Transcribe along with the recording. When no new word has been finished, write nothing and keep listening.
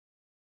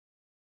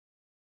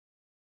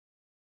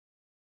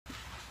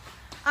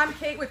I'm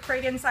Kate with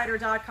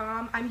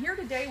CrateInsider.com. I'm here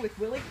today with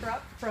Willy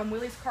Krup from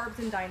Willy's Carbs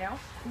and Dyno.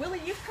 Willy,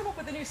 you've come up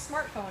with a new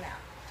smartphone app.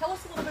 Tell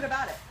us a little bit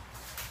about it.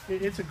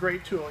 It's a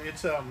great tool.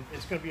 It's going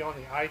to be on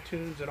the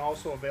iTunes and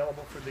also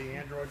available for the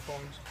Android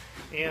phones.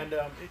 And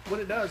what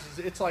it does is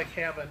it's like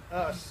having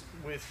us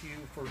with you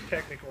for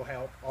technical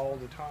help all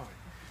the time.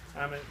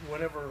 I mean,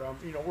 whenever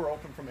we're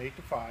open from 8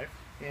 to 5,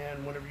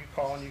 and whenever you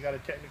call and you got a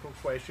technical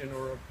question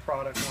or a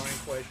product line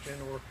question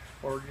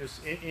or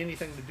just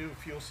anything to do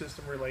fuel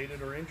system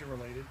related or engine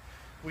related,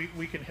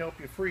 we can help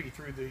you free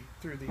through the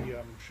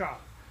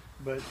shop.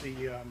 But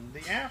the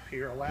app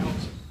here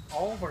allows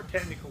all of our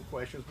technical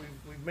questions.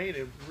 We've made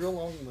a real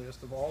long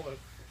list of all the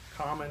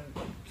common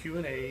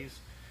Q&As,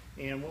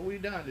 and what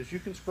we've done is you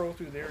can scroll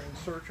through there and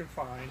search and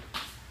find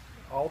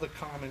all the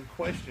common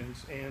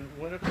questions, and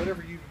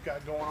whatever you've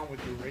got going on with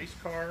your race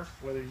car,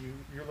 whether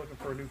you're looking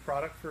for a new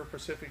product for a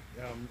specific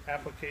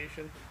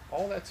application,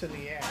 all that's in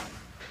the app.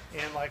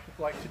 And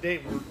like today,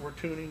 we're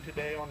tuning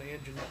today on the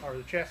engine or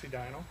the chassis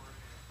dyno.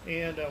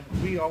 And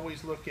we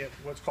always look at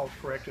what's called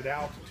corrected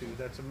altitude.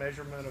 That's a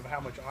measurement of how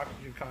much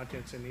oxygen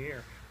content's in the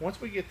air.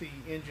 Once we get the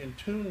engine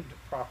tuned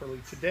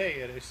properly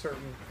today at a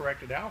certain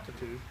corrected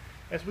altitude,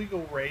 as we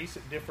go race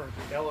at different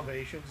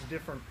elevations,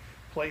 different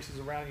places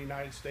around the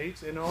United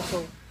States, and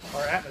also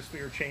our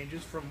atmosphere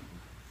changes from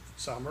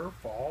summer,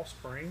 fall,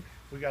 spring.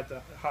 We got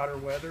the hotter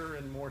weather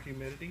and more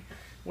humidity.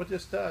 What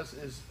this does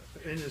is,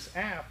 in this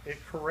app, it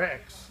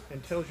corrects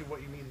and tells you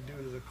what you need to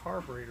do to the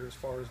carburetor as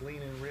far as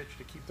lean and rich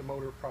to keep the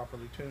motor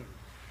properly tuned.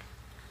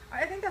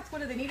 I think that's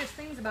one of the neatest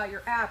things about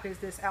your app is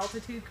this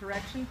altitude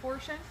correction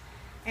portion.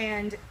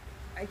 And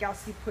I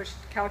guess you push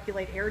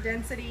calculate air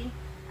density,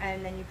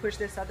 and then you push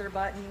this other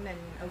button and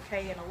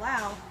OK and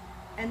allow,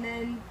 and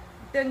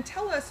then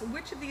tell us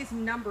which of these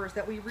numbers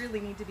that we really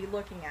need to be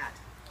looking at.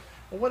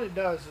 Well, what it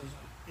does is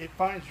it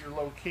finds your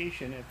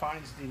location, it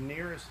finds the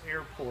nearest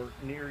airport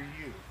near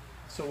you.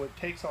 So it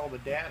takes all the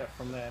data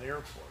from that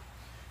airport.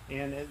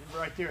 And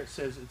right there it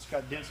says it's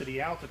got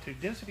density altitude.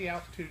 Density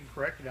altitude and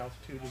corrected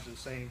altitude is the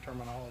same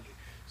terminology.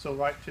 So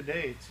right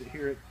today it's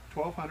here at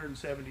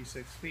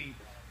 1,276 feet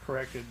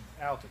corrected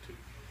altitude.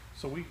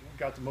 So we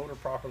got the motor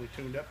properly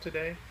tuned up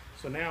today.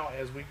 So now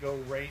as we go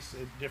race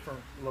at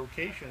different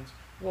locations,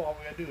 well, all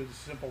we got to do is a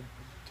simple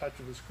touch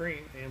of the screen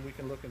and we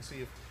can look and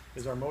see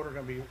is our motor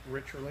going to be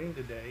rich or lean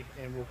today,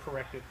 and we'll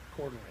correct it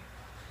accordingly.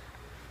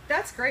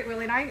 That's great,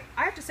 Willy. And I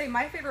have to say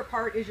my favorite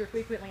part is your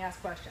frequently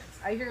asked questions.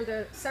 I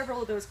hear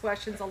several of those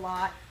questions a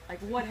lot, like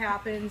what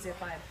happens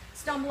if I'm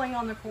stumbling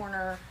on the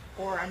corner,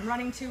 or I'm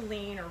running too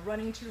lean or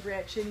running too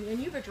rich, and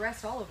you've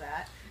addressed all of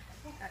that.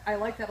 I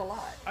like that a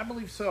lot. I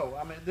believe so.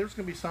 I mean, there's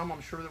going to be some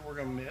I'm sure that we're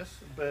going to miss,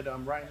 but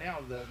right now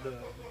the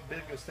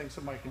biggest thing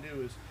somebody can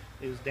do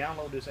is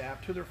download this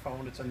app to their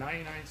phone. It's a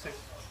 99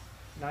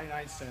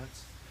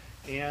 cents.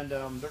 And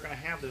they're going to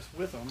have this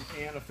with them,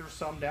 and if there's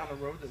some down the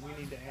road that we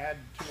need to add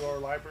to our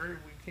library,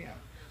 we can.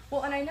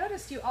 Well, and I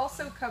noticed you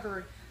also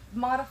covered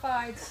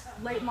modifieds,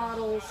 late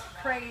models,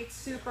 crates,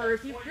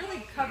 supers. You've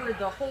really covered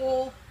the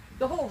whole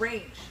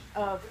range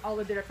of all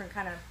of the different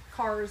kind of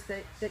cars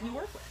that you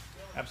work with.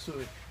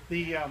 Absolutely.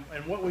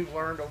 And what we've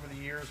learned over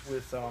the years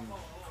with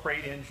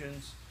crate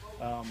engines,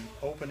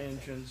 open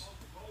engines,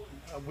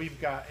 we've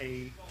got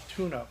a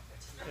tune-up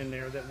in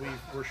there that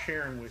we're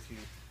sharing with you.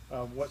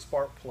 What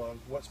spark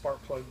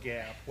plug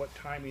gap, what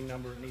timing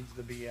number it needs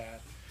to be at,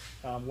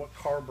 what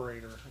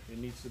carburetor it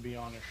needs to be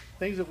on there.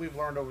 Things that we've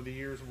learned over the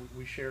years,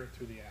 we share it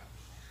through the app.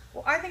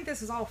 Well, I think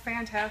this is all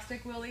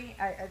fantastic, Willy.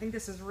 I think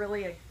this is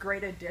really a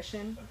great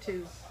addition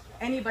to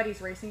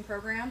anybody's racing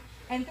program.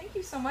 And thank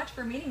you so much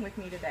for meeting with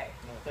me today.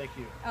 Well, thank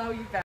you. Oh,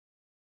 you bet.